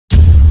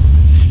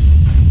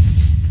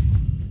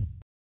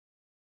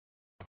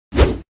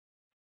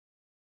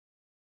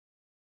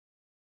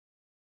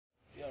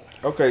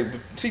Okay, but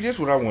see, this is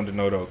what I wanted to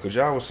know though, cause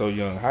y'all was so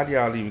young. How do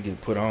y'all even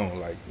get put on?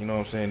 Like, you know what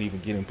I'm saying? Even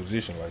get in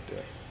position like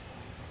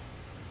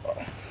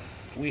that.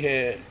 We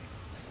had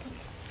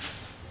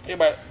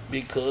everybody,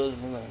 big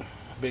cousins and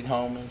big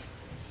homies,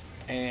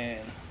 and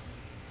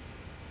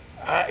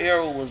our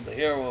era was the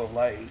era of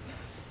like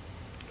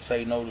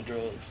say no to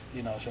drugs.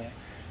 You know what I'm saying?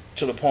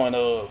 To the point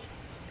of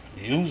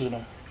using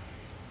them.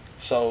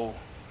 So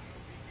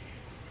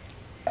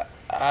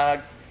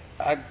I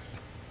I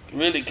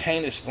really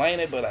can't explain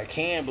it, but I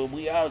can. But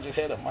we all just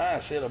had a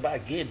mindset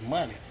about getting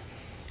money.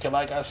 Cause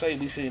like I say,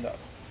 we seen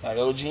like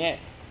OG.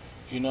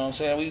 You know what I'm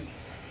saying? We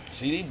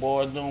see these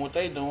boys doing what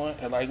they doing,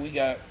 and like we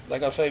got,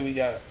 like I say, we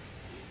got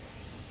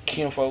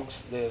kin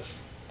folks that's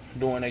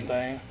doing their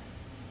thing.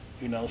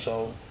 You know,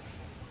 so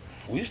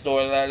we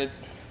started out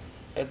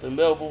at the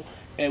level,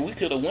 and we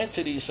could have went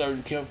to these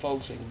certain kin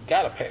folks and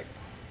got a pack.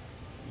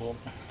 Well,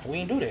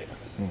 we didn't do that.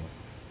 Hmm.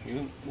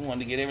 We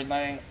wanted to get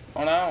everything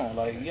on our own.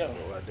 Like, yeah,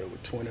 Go out there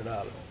with $20.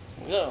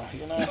 yeah, you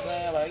know what I'm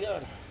saying? Like, yeah,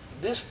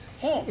 this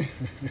him.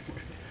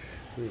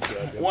 We was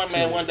out there One with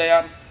man, 20. one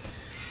day,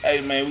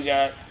 hey man, we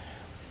got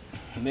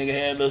nigga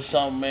had a little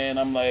something, man.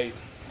 I'm like,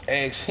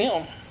 ask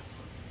him,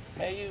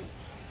 man.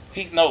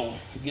 He know.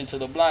 Get to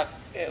the block,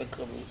 had a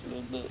couple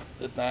of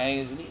the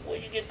things, and where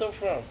you get them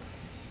from?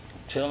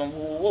 Tell him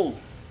woo woo.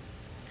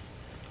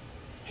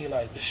 He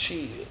like,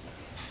 shit.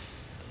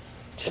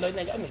 Tell that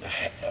nigga I need a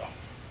half.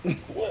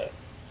 What?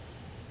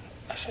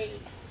 I say,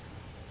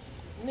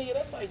 nigga,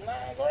 that's like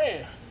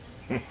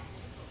 $9,000.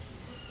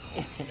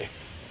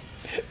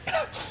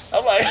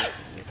 I'm like,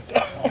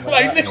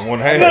 And one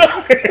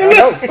half. I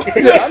know.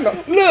 Yeah, I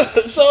know.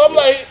 look, so I'm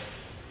like,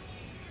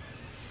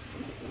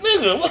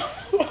 nigga,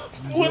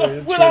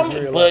 what I'm,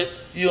 real but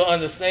you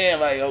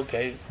understand, like,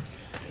 okay,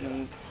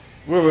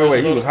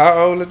 Wait. He was how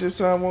old at this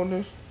time on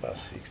this? About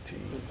 16,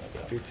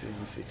 15,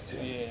 16.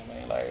 yeah,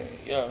 man, like,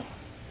 yeah,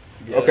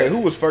 Yeah. Okay, who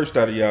was first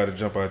out of y'all to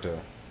jump out there?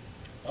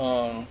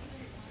 um,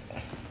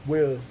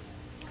 Well,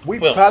 we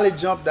Well- probably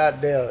jumped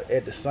out there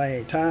at the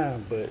same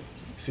time, but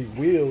see,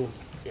 Will,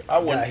 I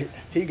wouldn't,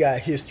 he got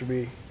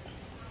history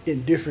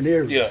in different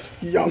areas.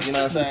 Yeah. You know what You know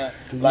what I'm saying?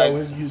 You Like- know,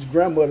 his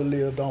grandmother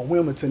lived on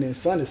Wilmington and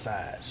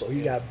Sunnyside, so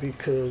he got big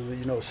cousins.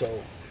 You know, so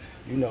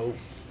you know,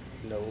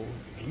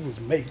 he was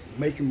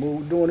making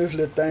moves, doing this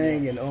little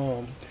thing,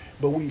 and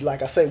but we,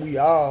 like I say, we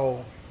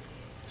all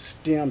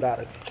stemmed out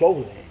of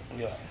clothing.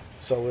 yeah,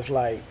 So it's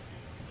like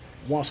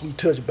once we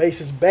touch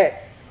bases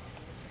back,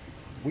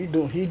 he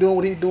doing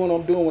what he doing,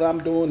 I'm doing what I'm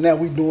doing. Now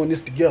we doing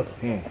this together.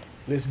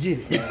 Let's get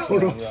it. You know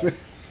what I'm Yeah. saying?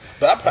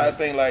 but I probably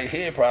think like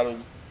he probably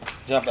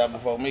jumped out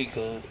before me,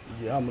 cause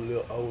Yeah, I'm a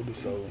little older,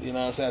 so you know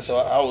what I'm saying. So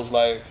I was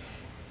like,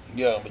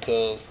 yeah,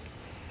 because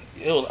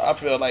I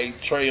felt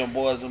like Trey and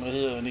boys in the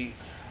hood, and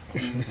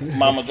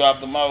mama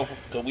dropped him off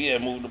because we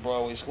had moved to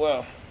Broadway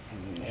Square,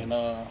 and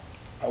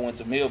I went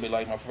to Millby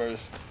like my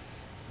first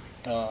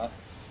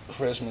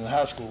freshman in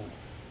high school.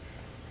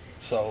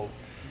 So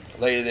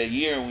later that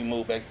year we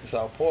moved back to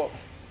South Park.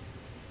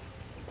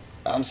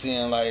 I'm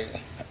seeing like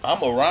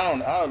I'm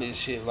around all this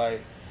shit,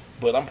 like,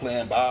 but I'm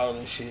playing ball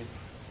and shit.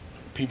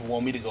 People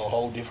want me to go a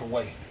whole different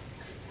way.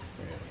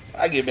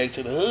 I get back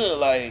to the hood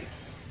like,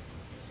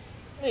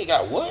 nigga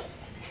got what?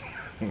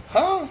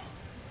 Huh?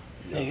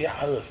 Nigga got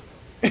hustle.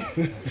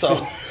 So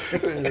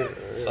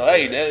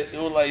hey, that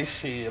it was like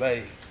shit,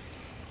 like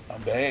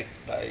I'm back,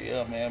 like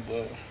yeah, man,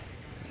 but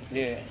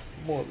yeah,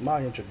 more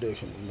my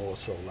introduction was more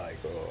so like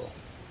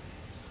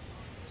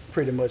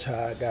pretty much how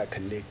I got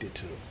connected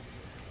to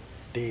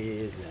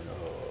Dez and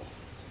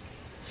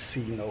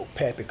C-No,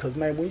 Pappy. Because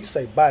man, when you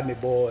say Botany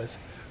Boyz,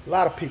 a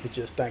lot of people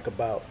just think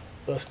about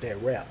us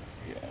that rap.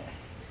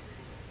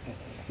 yeah,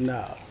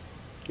 Nah,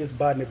 it's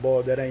Botany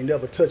Boyz that ain't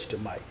never touched the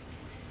mic.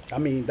 I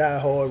mean, die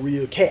hard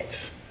real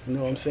cats. You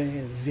know what I'm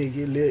saying?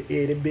 Ziggy, Lil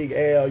Eddie, Big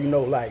Al. You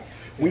know, like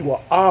we were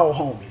all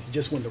homies.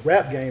 Just when the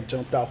rap game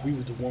jumped off, we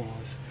was the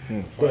ones.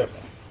 But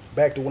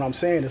back to what I'm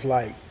saying is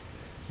like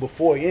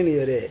before any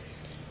of that,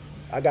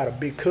 I got a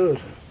big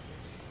cousin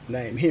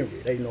named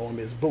Henry. They know him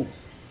as Boo.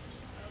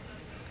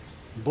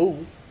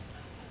 Boo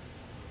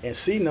and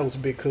C-No's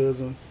big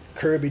cousin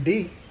Kirby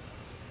D,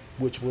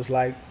 which was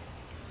like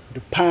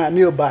the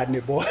pioneer Botany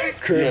boy,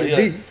 Kirby yeah,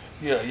 D.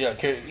 yeah.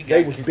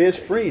 They was best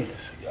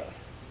friends. Yeah,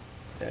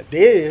 Now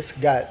Dez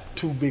got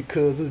two big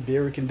cousins,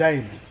 Derek and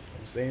Damon. You know what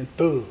I'm saying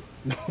Thug.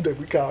 You know that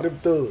we call them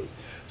Thug.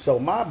 So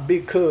my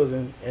big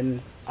cousin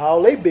and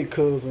all they big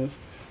cousins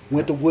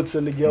went to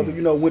Woodson together,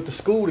 you know, went to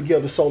school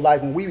together. So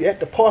like when we at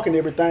the park and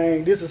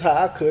everything, this is how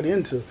I cut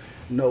into, you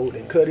know,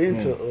 they cut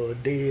into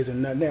Dez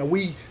and now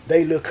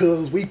they little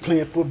cousins, we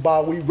playing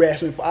football, we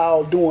wrestling,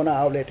 all doing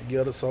all that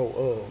together.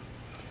 So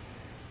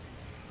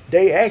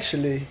they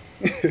actually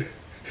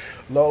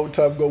long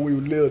time ago we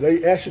were little,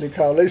 they actually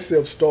called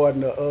themselves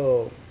starting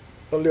a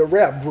little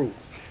rap group.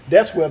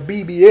 That's where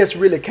BBS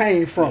really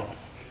came from.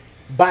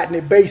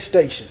 Botany Base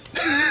Station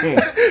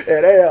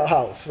at our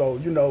house. So,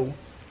 you know,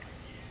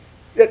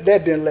 that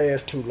didn't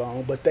last too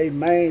long. But their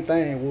main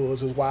thing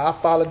was why I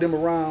followed them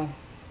around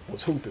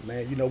was hooping,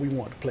 man. You know, we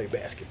wanted to play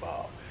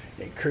basketball.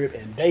 And Kirby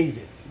and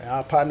David, man,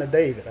 our partner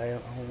David, I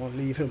don't want to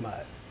leave him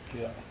out.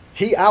 Yeah.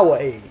 He our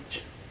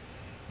age,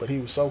 but he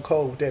was so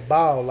cold with that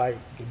ball, like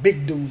the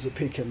big dudes would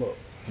pick him up.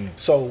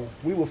 So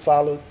we would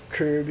follow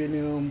Kirby and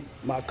them,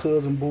 my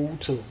cousin Boo,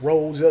 to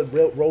Rose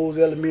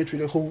Elementary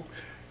to hoop,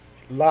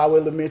 Lau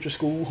Elementary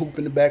School, hoop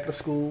in the back of the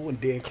school,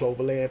 and then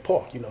Cloverland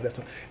Park. You know,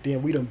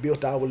 then we done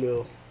built our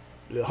little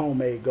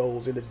homemade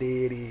goals in the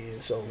dead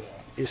end. So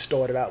it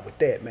started out with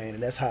that, man,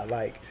 and that's how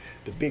like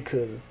the big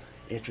cousin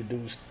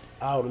introduced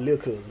all the little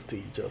cousins to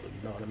each other.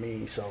 You know what I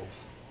mean? So,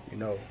 you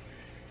know,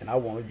 and I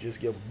want to just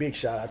give a big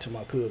shout out to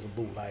my cousin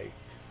Boo. Like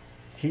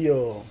he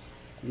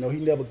you know,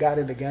 he never got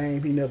in the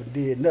game. He never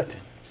did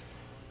nothing.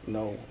 You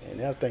know,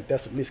 and I think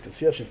that's a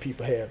misconception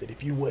people have, that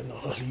if you wasn't a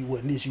hustler, you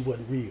wasn't this, you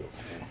wasn't real.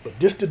 But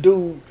this the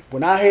dude,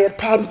 when I had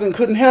problems and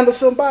couldn't handle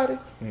somebody,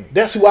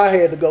 that's who I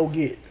had to go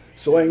get.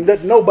 So ain't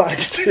nothing nobody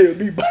can tell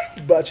me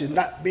about you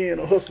not being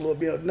a hustler or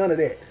being none of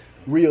that.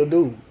 Real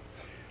dude.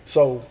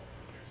 So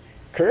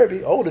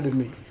Kirby, older than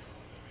me.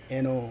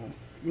 And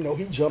you know,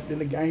 he jumped in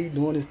the game, he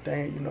doing his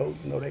thing, you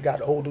know, they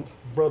got older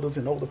brothers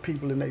and older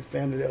people in their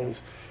family that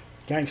was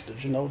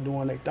gangsters, you know,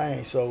 doing their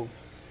thing. So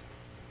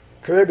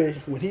Kirby,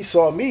 when he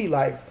saw me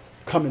like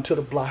coming to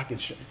the block and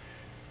shit,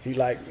 he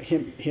like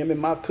him and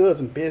my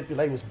cousin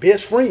was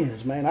best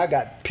friends, man. I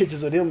got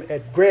pictures of them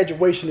at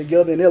graduation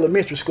together in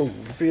elementary school.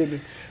 You feel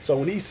me? So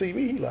when he see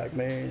me, he like,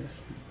 man,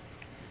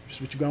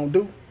 this what you gonna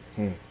do?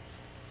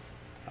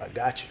 I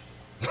got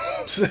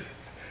you.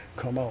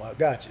 Come on, I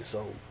got you.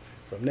 So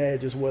from there,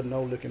 it just wasn't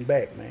no looking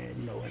back, man.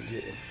 You know, and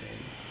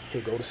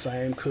here go the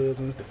same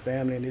cousins, the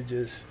family, and he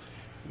just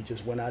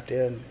went out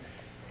there.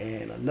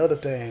 And another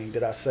thing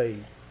that I say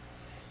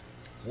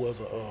was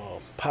a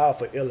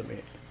powerful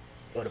element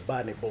of the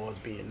Botany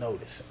Boyz being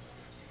noticed.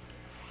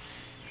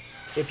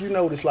 If you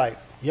notice, like,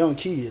 young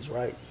kids,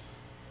 right?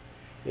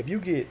 If you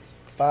get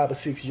 5 or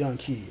 6 young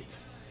kids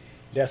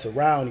that's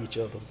around each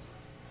other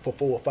for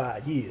 4 or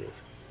 5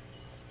 years,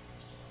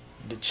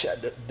 the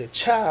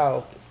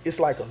child, it's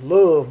like a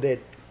love that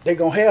they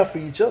gonna have for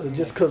each other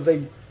just because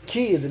they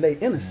kids and they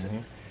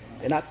innocent.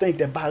 And I think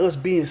that by us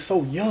being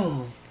so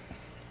young,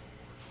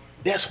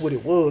 that's what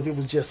it was. It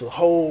was just a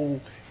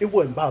whole, it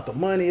wasn't about the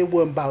money, it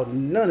wasn't about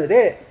none of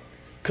that.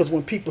 Because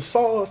when people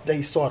saw us,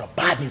 they saw the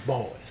Botany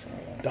Boyz.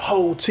 The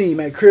whole team,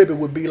 man. Kirby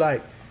would be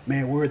like,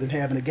 man, we're than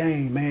having a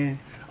game, man.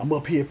 I'm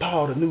up here,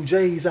 Paul, the new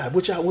J's out.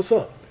 What's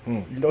up?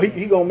 You know,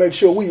 he gonna make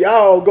sure we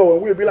all go,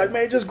 and we'll be like,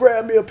 man, just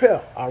grab me a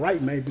pair. All right,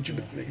 man, but you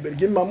better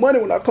give me my money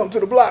when I come to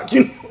the block,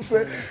 you know what I'm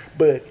saying?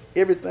 But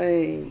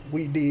everything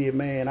we did,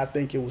 man, I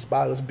think it was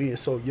by us being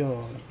so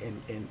young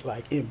and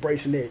like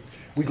embracing that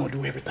we gonna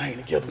do everything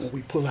together. When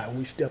we pull out, when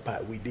we step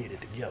out, we did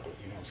it together,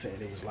 you know what I'm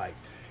saying? It was like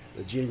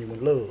a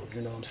genuine love, you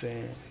know what I'm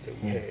saying?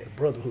 That we had,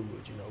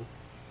 brotherhood, you know.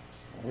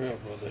 Real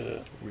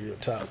brotherhood. Real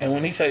talk. And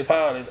when he say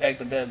Paul, it's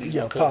academically.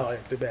 Yeah, Paul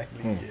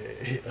academically,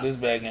 yeah. This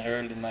back in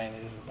early 90s,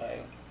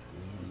 like.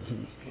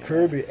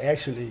 Kirby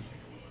actually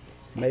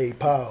made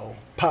Paul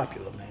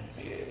popular, man.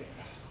 Yeah.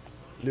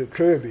 Little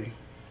Kirby,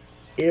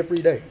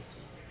 every day,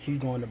 he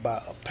going to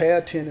buy a pair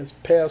of tennis,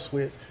 pair of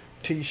sweats,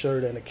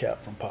 t-shirt, and a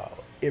cap from Paul.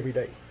 Every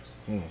day.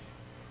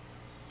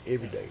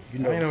 Every day. You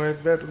know. I know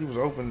Bethany was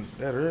open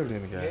that early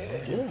in the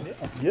game.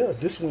 Yeah.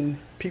 This one,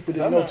 people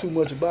didn't know too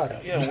much about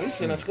it. Yeah, when we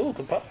sitting in school,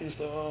 because Paul used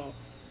to,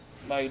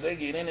 like, they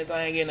get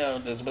anything in there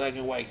that's black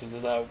and white,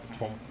 because it's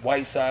from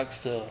White Sox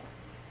to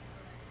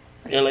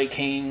LA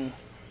Kings.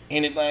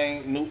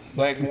 Anything new,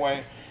 black and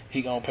white,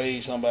 he gonna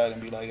page somebody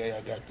and be like, hey,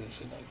 I got this,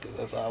 and cause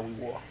that's how we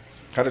wore.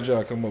 How did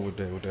y'all come up with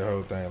that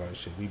whole thing? Like,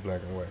 shit, we black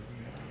and white.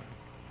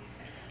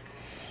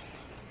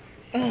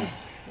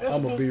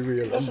 I'm gonna be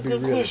real. That's I'm gonna a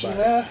be good real question,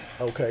 about man.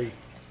 it. Okay.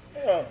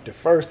 Yeah. The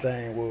first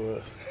thing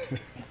was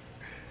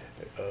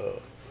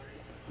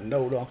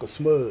note Uncle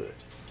Smudge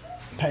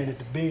painted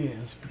the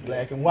bins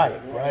black and white,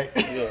 right?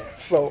 Yeah.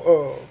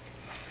 So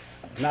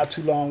not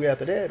too long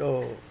after that,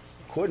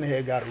 Courtney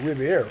had got a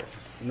Riviera.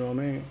 You know what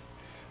I mean?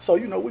 So,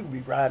 you know, we'd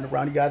be riding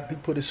around. He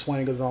put his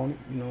swingers on it.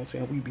 You know what I'm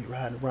saying? We'd be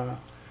riding around.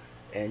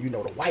 And, you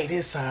know, the white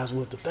insides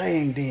was the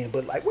thing then.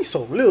 But, like, we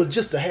so little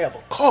just to have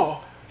a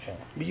car.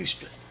 Yeah.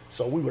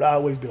 So we would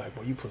always be like,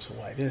 boy, you put some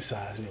white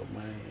insides in it,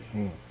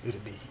 man. It'll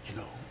be, you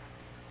know.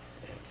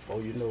 And before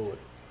you know it,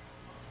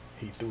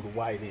 he threw the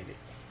white in it.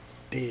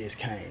 Dez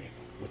came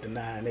with the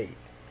 9.8,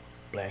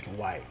 black and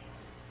white.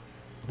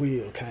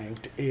 Will came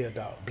with the Air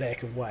Dog,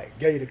 black and white.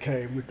 Gator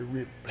came with the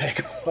Rip, black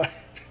and white.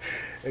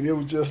 And it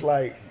was just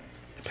like,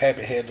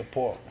 Pappy had the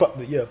pork.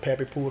 Yeah,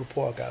 Pappy pulled the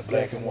pork out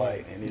black and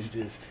white. And it's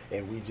just,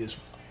 and we just,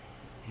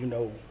 you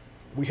know,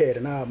 we had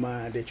in our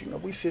mind that, you know,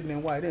 we sitting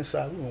in white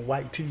inside, we in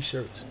white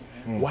t-shirts,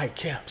 white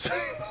caps,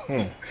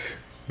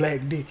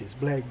 black dickies,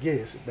 black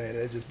guests, man.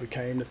 That just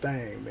became the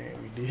thing, man.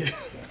 We did.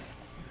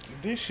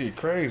 This shit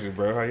crazy,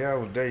 bro. How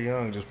y'all was that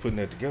young just putting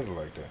that together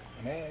like that.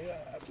 Man, yeah.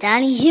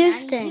 Donnie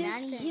Houston.